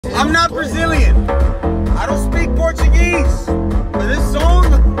I'm not Brazilian. I don't speak Portuguese. But this song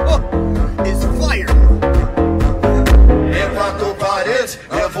is fire. Levantou parede,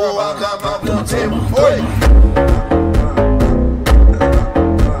 eu vou acabar com o tempo. Foi!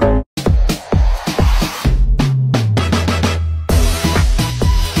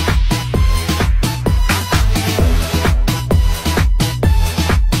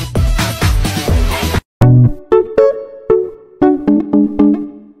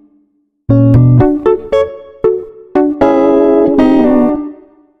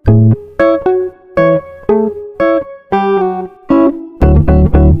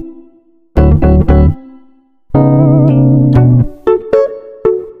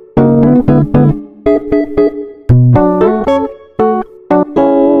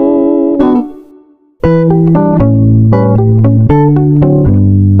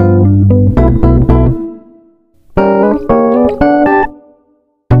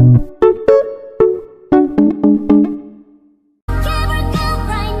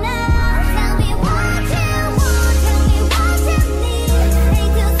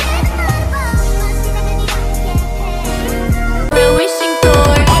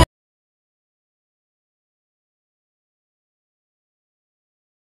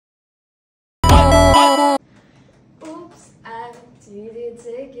 Did it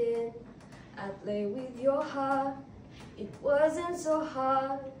again? I play with your heart. It wasn't so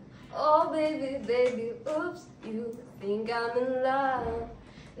hard. Oh baby, baby, oops. You think I'm in love?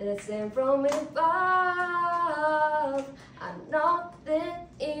 That I sent from above. I'm not that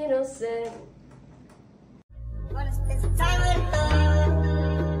innocent. Wanna spend some time with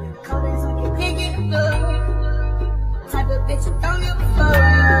love. Call it so you pick it up. Type of bitch you don't give a fuck.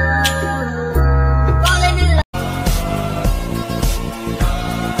 Falling in love.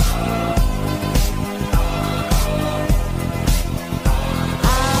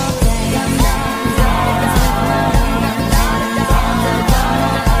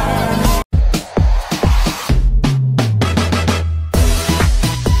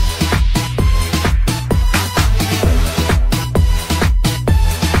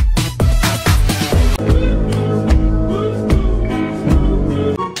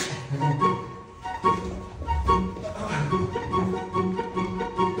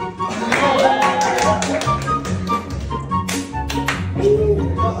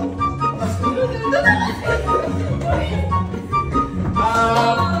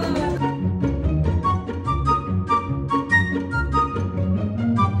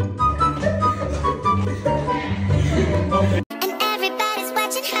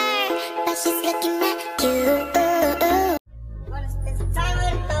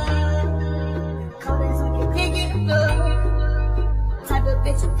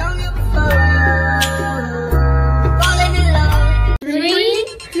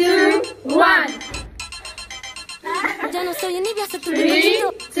 Ya no soy envidia, soy tu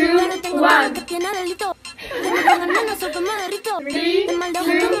besito. Pero tengo miedo que tiene delito. Tengo ganas, no soy como derrito. El mal de ojo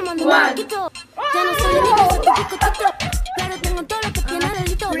me mando un poquito. Ya no soy envidia, soy tu bizcochito. Pero tengo todo lo que tiene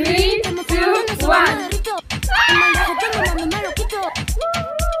delito. Tengo frío, no soy como derrito. El mal de ojo me mando un loquito.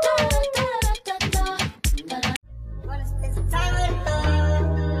 Wanna spend some time with love.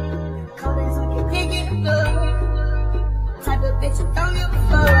 Call it so you pick it up. Type of bitch you don't give a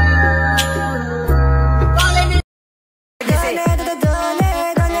fuck.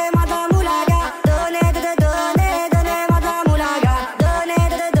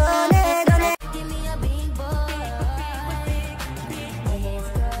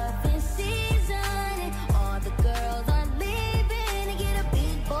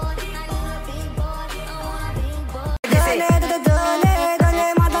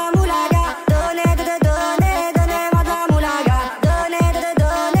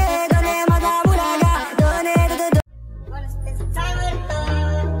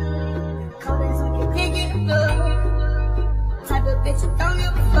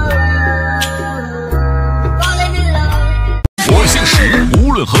我姓石，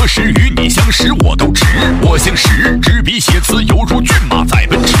无论何时与你相识我都值。我姓石，执笔写词犹如骏马在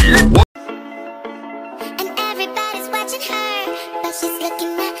奔驰。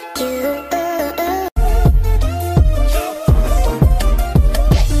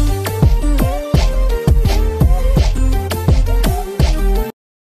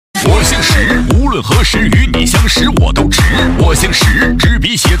我姓石，无论何时与你相识我都值。我姓石，执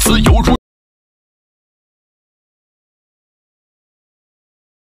笔写词犹如。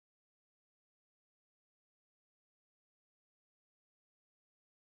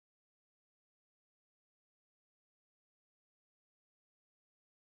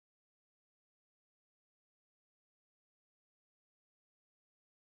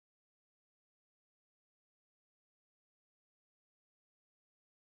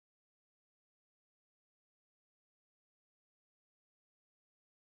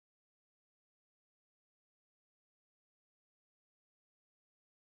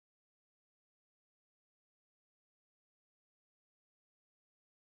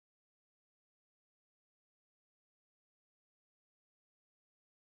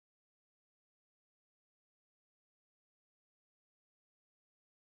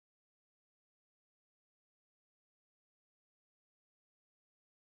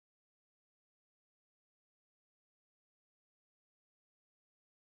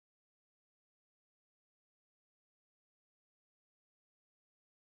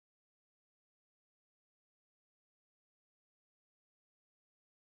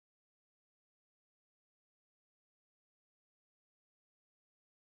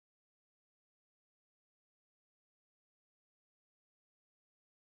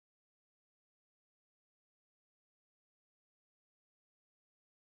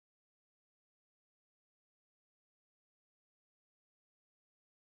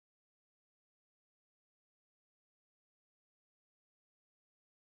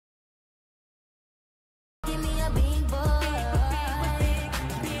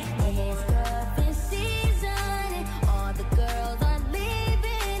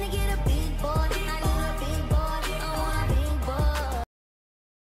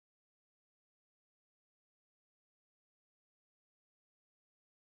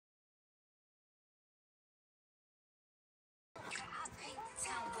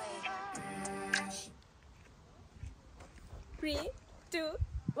3, 2,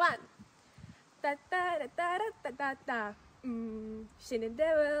 1. Ta ta ta ta ta ta ta.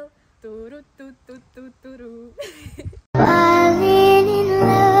 Shenandoah. Turu tu tu tu turu. Falling in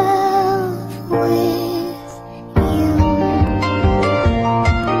love with you.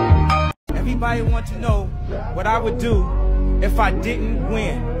 Everybody wants to know what I would do if I didn't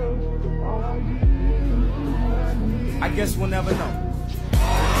win. I guess we'll never know.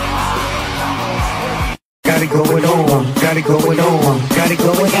 Got it going on, got it going on, got it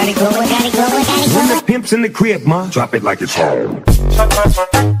going, got it going, got it going, got it going. When the pimp's in the crib, ma, drop it like it's home.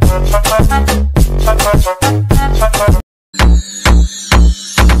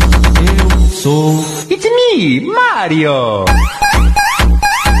 It's me, Mario.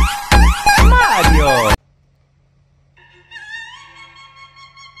 Mario.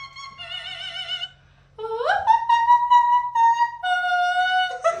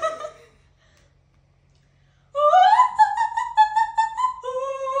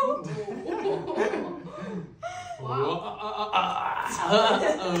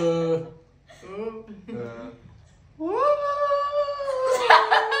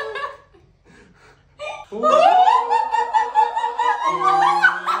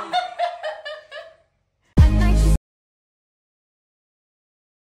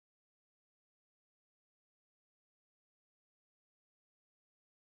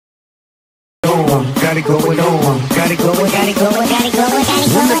 Got it going on, got it going, got it going, got it going, got it going.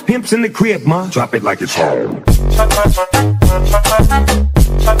 When the pimp's in the crib, ma, drop it like it's home. The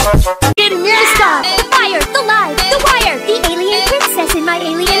star, the fire, the light, the wire, the alien princess in my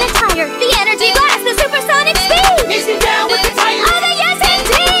alien attire, the energy blast, the supersonic speed. Mix it down with the fire. Oh, the yes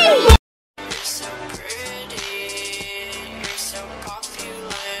indeed. You're so pretty, you're so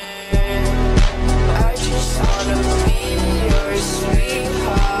popular. I just wanna be your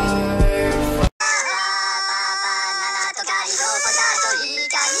sweetheart.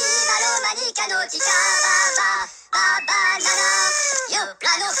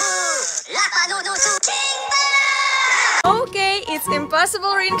 Okay, it's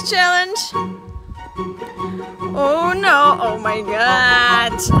impossible ring challenge. Oh no, oh my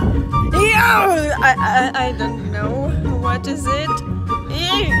god. Ew, I don't know. What is it?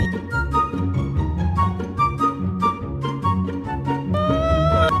 Ew.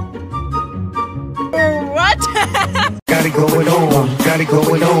 What? Got it going on, got it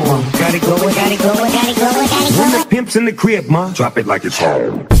going on, got it going, got it going, got it going, got it going. When the pimp's in the crib, ma, drop it like it's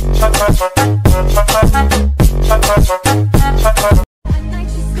home.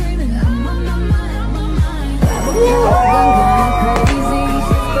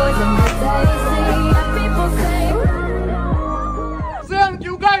 Thank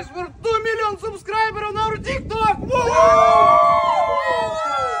you guys for 2 million subscribers on our TikTok. Woo!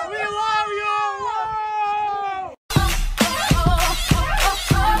 We love you.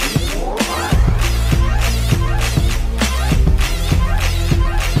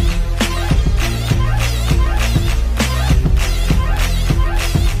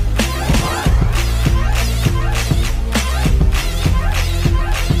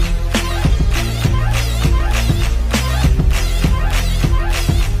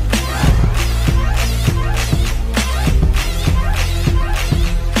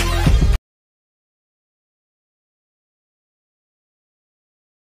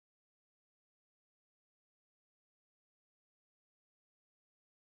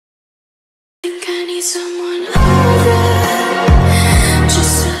 Think I need someone other,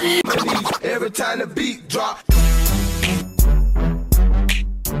 just a little. Every time the beat drop.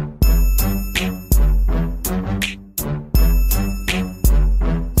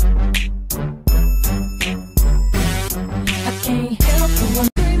 I can't help it, I'm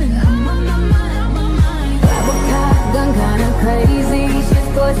screaming. I'm on my mind, I'm on my mind. Grab a cop, gun kinda crazy. She's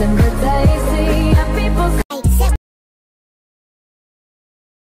poison but tasty. And people say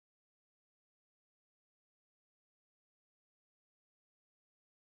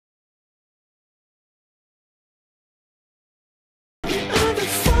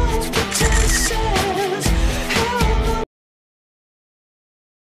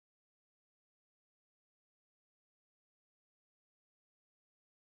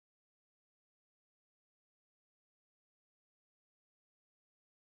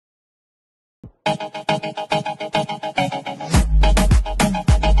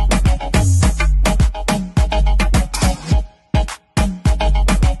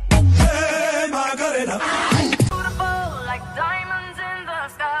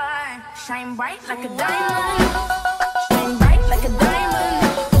shine bright like a diamond, shine bright like a diamond.